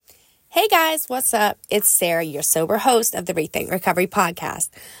Hey guys, what's up? It's Sarah, your sober host of the Rethink Recovery podcast.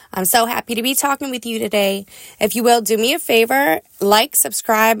 I'm so happy to be talking with you today. If you will, do me a favor, like,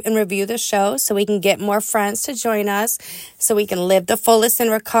 subscribe, and review the show so we can get more friends to join us so we can live the fullest in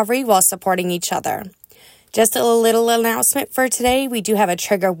recovery while supporting each other. Just a little announcement for today. We do have a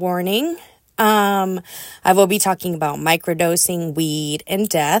trigger warning. I will be talking about microdosing, weed, and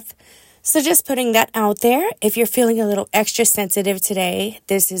death. So just putting that out there, if you're feeling a little extra sensitive today,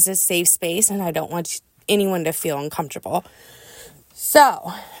 this is a safe space and I don't want anyone to feel uncomfortable.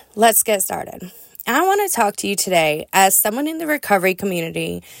 So let's get started. I want to talk to you today as someone in the recovery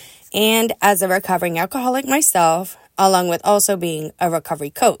community and as a recovering alcoholic myself, along with also being a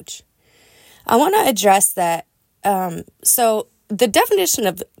recovery coach. I want to address that. So the definition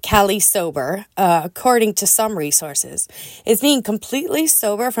of Cali sober, according to some resources, is being completely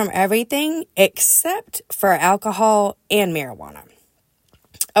sober from everything except for alcohol and marijuana.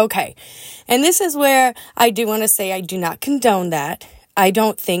 Okay, and this is where I do want to say I do not condone that. I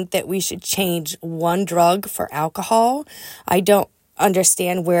don't think that we should change one drug for alcohol. I don't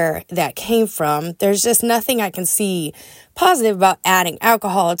understand where that came from. There's just nothing I can see positive about adding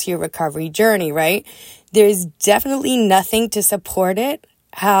alcohol to your recovery journey, right? There's definitely nothing to support it,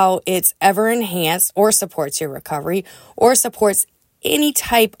 how it's ever enhanced or supports your recovery or supports any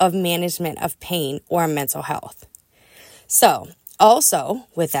type of management of pain or mental health. So, also,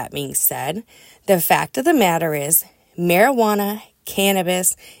 with that being said, the fact of the matter is marijuana,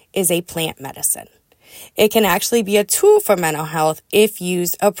 cannabis is a plant medicine. It can actually be a tool for mental health if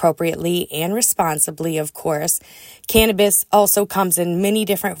used appropriately and responsibly, of course. Cannabis also comes in many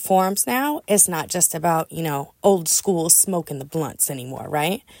different forms now. It's not just about, old school smoking the blunts anymore,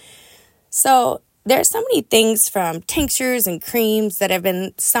 right? So there's so many things from tinctures and creams that have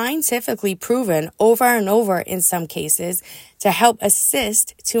been scientifically proven over and over in some cases to help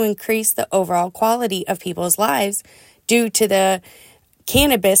assist to increase the overall quality of people's lives due to the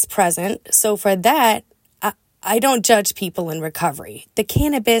cannabis present. So for that, I don't judge people in recovery. The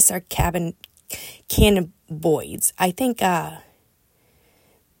cannabis are cannabinoids. I think the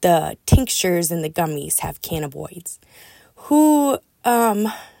tinctures and the gummies have cannabinoids.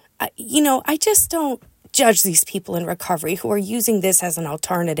 I just don't judge these people in recovery who are using this as an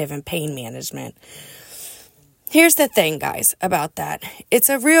alternative in pain management. Here's the thing, guys, about that. It's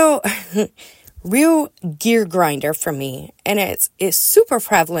a real gear grinder for me, and it's super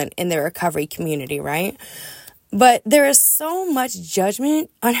prevalent in the recovery community, right? But there is so much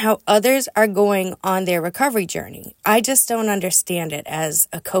judgment on how others are going on their recovery journey. I just don't understand it as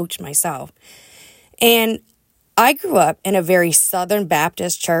a coach myself. And I grew up in a very Southern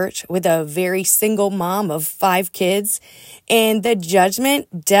Baptist church with a very single mom of 5 kids, and the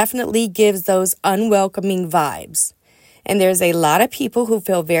judgment definitely gives those unwelcoming vibes. And there's a lot of people who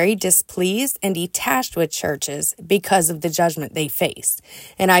feel very displeased and detached with churches because of the judgment they face.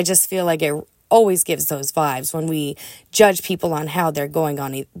 And I just feel like it always gives those vibes when we judge people on how they're going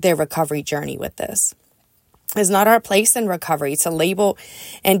on their recovery journey with this. It's not our place in recovery to label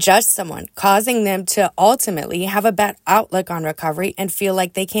and judge someone, causing them to ultimately have a bad outlook on recovery and feel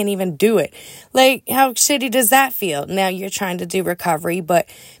like they can't even do it. Like, how shitty does that feel? Now you're trying to do recovery, but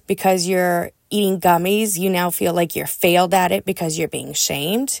because you're eating gummies, you now feel like you're failed at it because you're being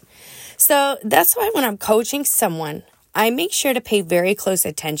shamed. So that's why when I'm coaching someone, I make sure to pay very close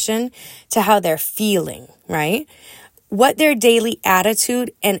attention to how they're feeling, right? What their daily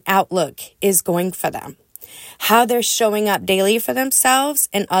attitude and outlook is going for them, how they're showing up daily for themselves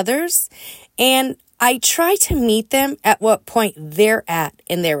and others. And I try to meet them at what point they're at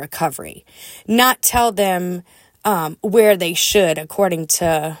in their recovery, not tell them where they should according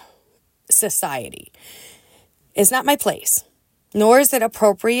to society. It's not my place, nor is it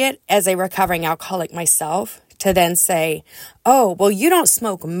appropriate as a recovering alcoholic myself to then say, oh, well, you don't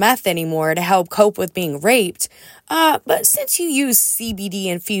smoke meth anymore to help cope with being raped. But since you use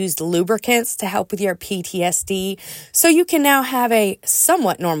CBD-infused lubricants to help with your PTSD, so you can now have a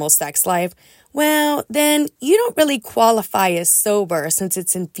somewhat normal sex life, well, then you don't really qualify as sober since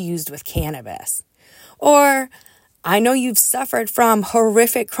it's infused with cannabis. Or, I know you've suffered from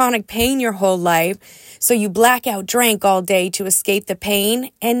horrific chronic pain your whole life, so you blackout drank all day to escape the pain,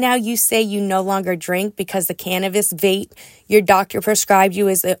 and now you say you no longer drink because the cannabis vape your doctor prescribed you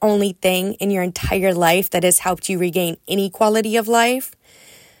is the only thing in your entire life that has helped you regain any quality of life.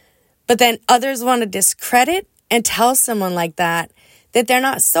 But then others want to discredit and tell someone like that that they're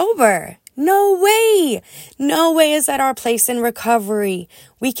not sober. No way. No way is that our place in recovery.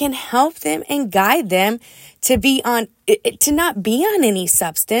 We can help them and guide them to not be on any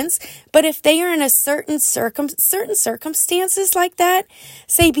substance. But if they are in a certain circumstances like that,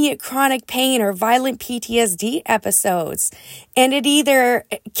 say be it chronic pain or violent PTSD episodes, and it either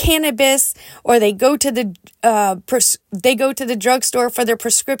cannabis or they go to the drugstore for their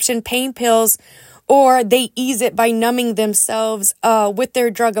prescription pain pills, or they ease it by numbing themselves with their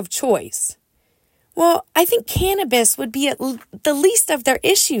drug of choice. Well, I think cannabis would be the least of their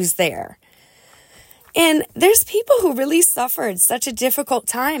issues there. And there's people who really suffered such a difficult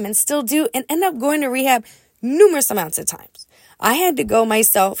time and still do and end up going to rehab numerous amounts of times. I had to go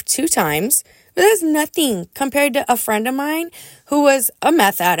myself 2 times, but that's nothing compared to a friend of mine who was a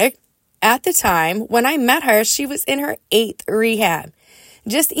meth addict. At the time, when I met her, she was in her 8th rehab.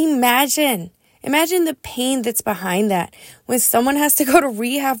 Just imagine the pain that's behind that when someone has to go to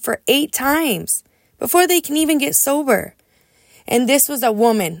rehab for 8 times before they can even get sober. And this was a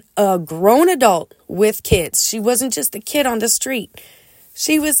woman, a grown adult with kids. She wasn't just a kid on the street.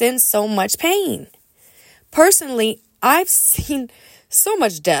 She was in so much pain. Personally, I've seen so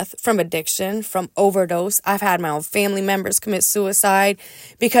much death from addiction, from overdose. I've had my own family members commit suicide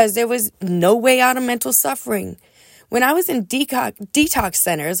because there was no way out of mental suffering. When I was in detox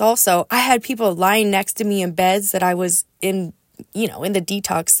centers also, I had people lying next to me in beds that I was in the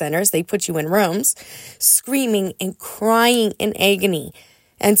detox centers. They put you in rooms, screaming and crying in agony,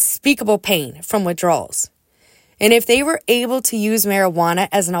 unspeakable pain from withdrawals. And if they were able to use marijuana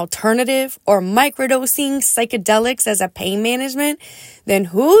as an alternative or microdosing psychedelics as a pain management, then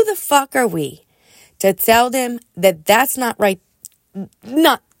who the fuck are we to tell them that that's not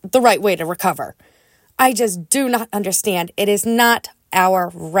the right way to recover? I just do not understand. It is not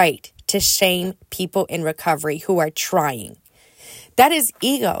our right to shame people in recovery who are trying. That is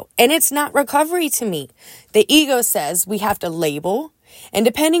ego, and it's not recovery to me. The ego says we have to label, and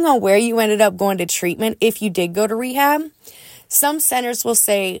depending on where you ended up going to treatment, if you did go to rehab, some centers will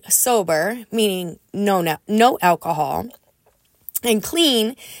say sober, meaning no alcohol, and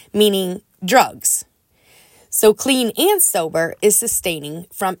clean, meaning drugs. So clean and sober is sustaining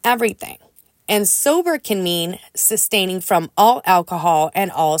from everything. And sober can mean sustaining from all alcohol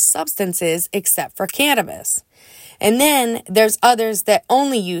and all substances except for cannabis. And then there's others that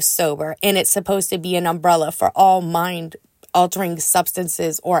only use sober, and it's supposed to be an umbrella for all mind-altering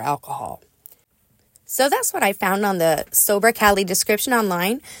substances or alcohol. So that's what I found on the Sober Cali description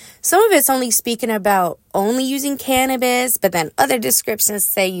online. Some of it's only speaking about only using cannabis, but then other descriptions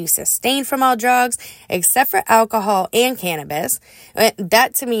say you sustain from all drugs except for alcohol and cannabis.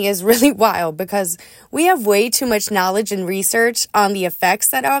 That to me is really wild because we have way too much knowledge and research on the effects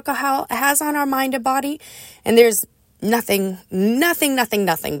that alcohol has on our mind and body. And there's nothing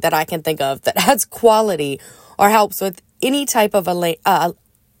that I can think of that adds quality or helps with any type of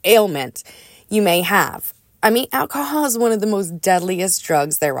ailment you may have. I mean, alcohol is one of the most deadliest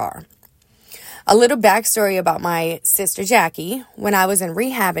drugs there are. A little backstory about my sister Jackie. When I was in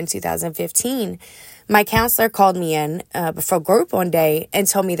rehab in 2015, my counselor called me in before group one day and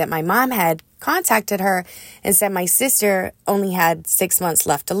told me that my mom had contacted her and said my sister only had 6 months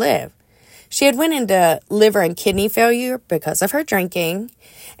left to live. She had went into liver and kidney failure because of her drinking,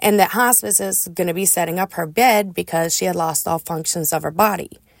 and that hospice is going to be setting up her bed because she had lost all functions of her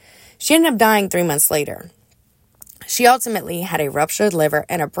body. She ended up dying 3 months later. She ultimately had a ruptured liver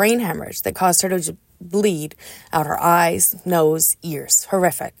and a brain hemorrhage that caused her to bleed out her eyes, nose, ears.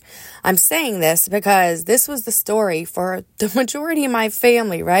 Horrific. I'm saying this because this was the story for the majority of my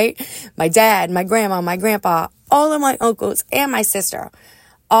family, right? My dad, my grandma, my grandpa, all of my uncles, and my sister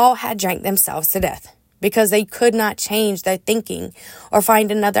all had drank themselves to death because they could not change their thinking or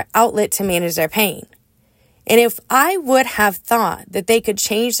find another outlet to manage their pain. And if I would have thought that they could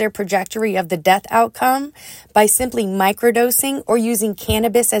change their trajectory of the death outcome by simply microdosing or using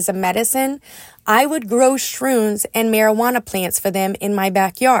cannabis as a medicine, I would grow shrooms and marijuana plants for them in my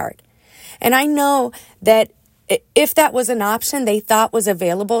backyard. And I know that if that was an option they thought was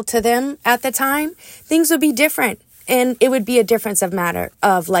available to them at the time, things would be different, and it would be a difference of matter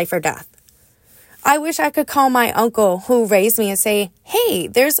of life or death. I wish I could call my uncle who raised me and say, hey,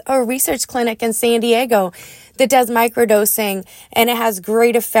 there's a research clinic in San Diego that does microdosing and it has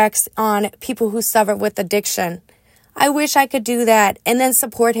great effects on people who suffer with addiction. I wish I could do that and then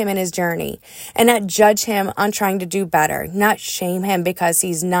support him in his journey and not judge him on trying to do better, not shame him because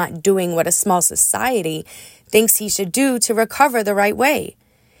he's not doing what a small society thinks he should do to recover the right way.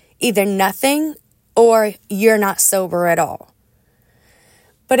 Either nothing or you're not sober at all.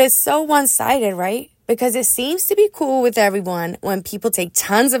 But it's so one-sided, right? because it seems to be cool with everyone when people take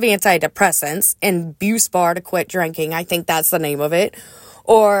tons of antidepressants and Buse Bar to quit drinking. I think that's the name of it.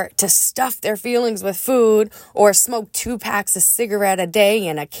 Or to stuff their feelings with food, or smoke 2 packs of cigarette a day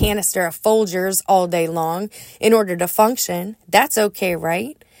and a canister of Folgers all day long in order to function. That's okay,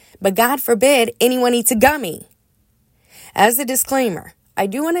 right? But God forbid anyone eats a gummy. As a disclaimer, I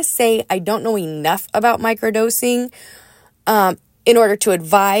do want to say I don't know enough about microdosing in order to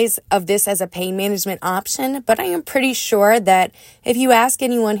advise of this as a pain management option, but I am pretty sure that if you ask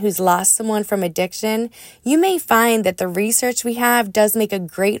anyone who's lost someone from addiction, you may find that the research we have does make a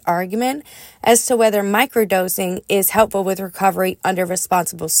great argument as to whether microdosing is helpful with recovery under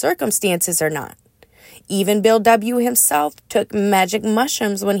responsible circumstances or not. Even Bill W. himself took magic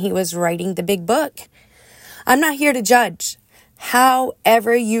mushrooms when he was writing the big book. I'm not here to judge.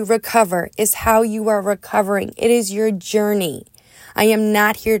 However you recover is how you are recovering. It is your journey. I am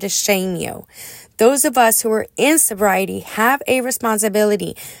not here to shame you. Those of us who are in sobriety have a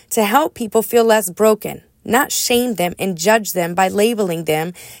responsibility to help people feel less broken, not shame them and judge them by labeling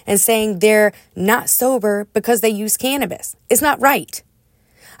them and saying they're not sober because they use cannabis. It's not right.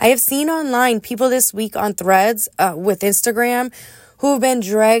 I have seen online people this week on Threads with Instagram who have been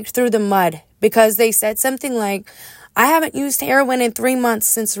dragged through the mud because they said something like, I haven't used heroin in 3 months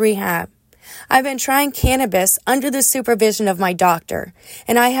since rehab. I've been trying cannabis under the supervision of my doctor,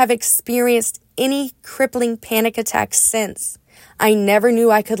 and I have experienced any crippling panic attacks since. I never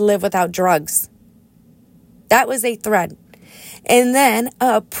knew I could live without drugs. That was a thread. And then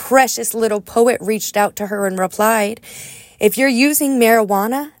a precious little poet reached out to her and replied, if you're using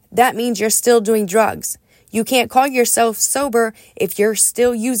marijuana, that means you're still doing drugs. You can't call yourself sober if you're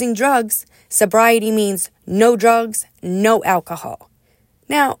still using drugs. Sobriety means no drugs, no alcohol.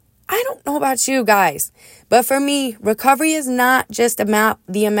 Now, I don't know about you guys, but for me, recovery is not just about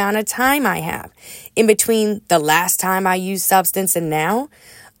the amount of time I have in between the last time I used substance and now.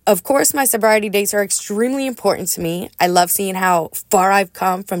 Of course, my sobriety days are extremely important to me. I love seeing how far I've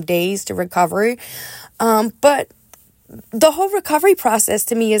come from days to recovery. But the whole recovery process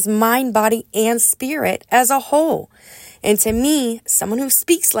to me is mind, body, and spirit as a whole. And to me, someone who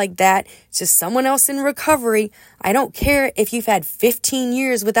speaks like that to someone else in recovery, I don't care if you've had 15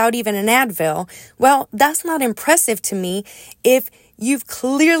 years without even an Advil. Well, that's not impressive to me if you've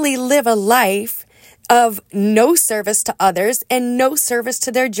clearly lived a life of no service to others and no service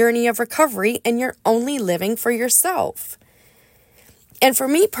to their journey of recovery, and you're only living for yourself. And for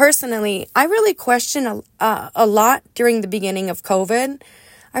me personally, I really questioned a lot during the beginning of COVID.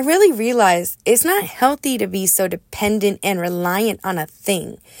 I really realized it's not healthy to be so dependent and reliant on a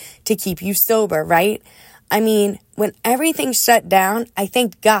thing to keep you sober, right? I mean, when everything shut down, I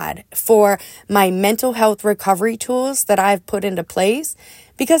thank God for my mental health recovery tools that I've put into place,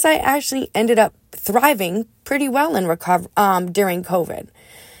 because I actually ended up thriving pretty well in during COVID.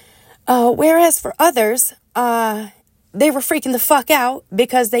 Whereas for others, they were freaking the fuck out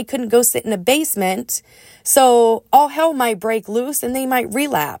because they couldn't go sit in a basement. So all hell might break loose and they might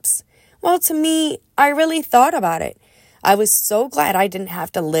relapse. Well, to me, I really thought about it. I was so glad I didn't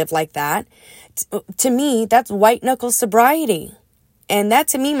have to live like that. To me, that's white knuckle sobriety. And that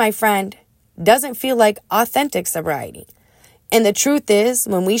to me, my friend, doesn't feel like authentic sobriety. And the truth is,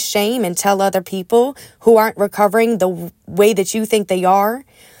 when we shame and tell other people who aren't recovering the way that you think they are,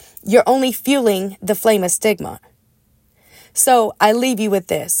 you're only fueling the flame of stigma. So I leave you with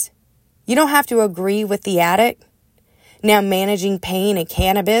this. You don't have to agree with the addict now managing pain and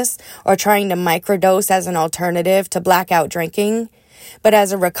cannabis or trying to microdose as an alternative to blackout drinking. But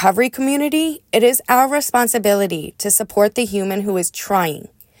as a recovery community, it is our responsibility to support the human who is trying.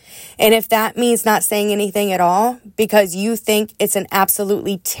 And if that means not saying anything at all because you think it's an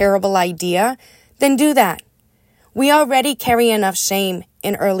absolutely terrible idea, then do that. We already carry enough shame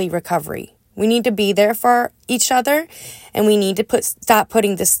in early recovery. We need to be there for each other, and we need to stop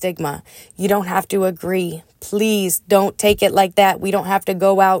putting the stigma. You don't have to agree. Please don't take it like that. We don't have to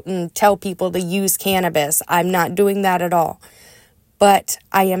go out and tell people to use cannabis. I'm not doing that at all. But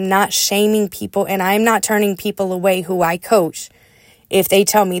I am not shaming people, and I am not turning people away who I coach if they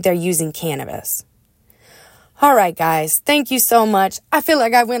tell me they're using cannabis. All right, guys, thank you so much. I feel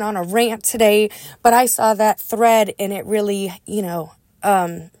like I went on a rant today, but I saw that thread and it really,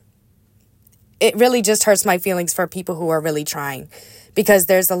 it really just hurts my feelings for people who are really trying, because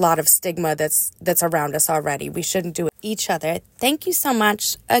there's a lot of stigma that's around us already. We shouldn't do it each other. Thank you so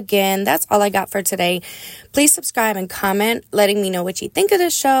much. Again, that's all I got for today. Please subscribe and comment, letting me know what you think of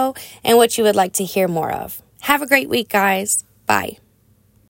the show and what you would like to hear more of. Have a great week, guys. Bye.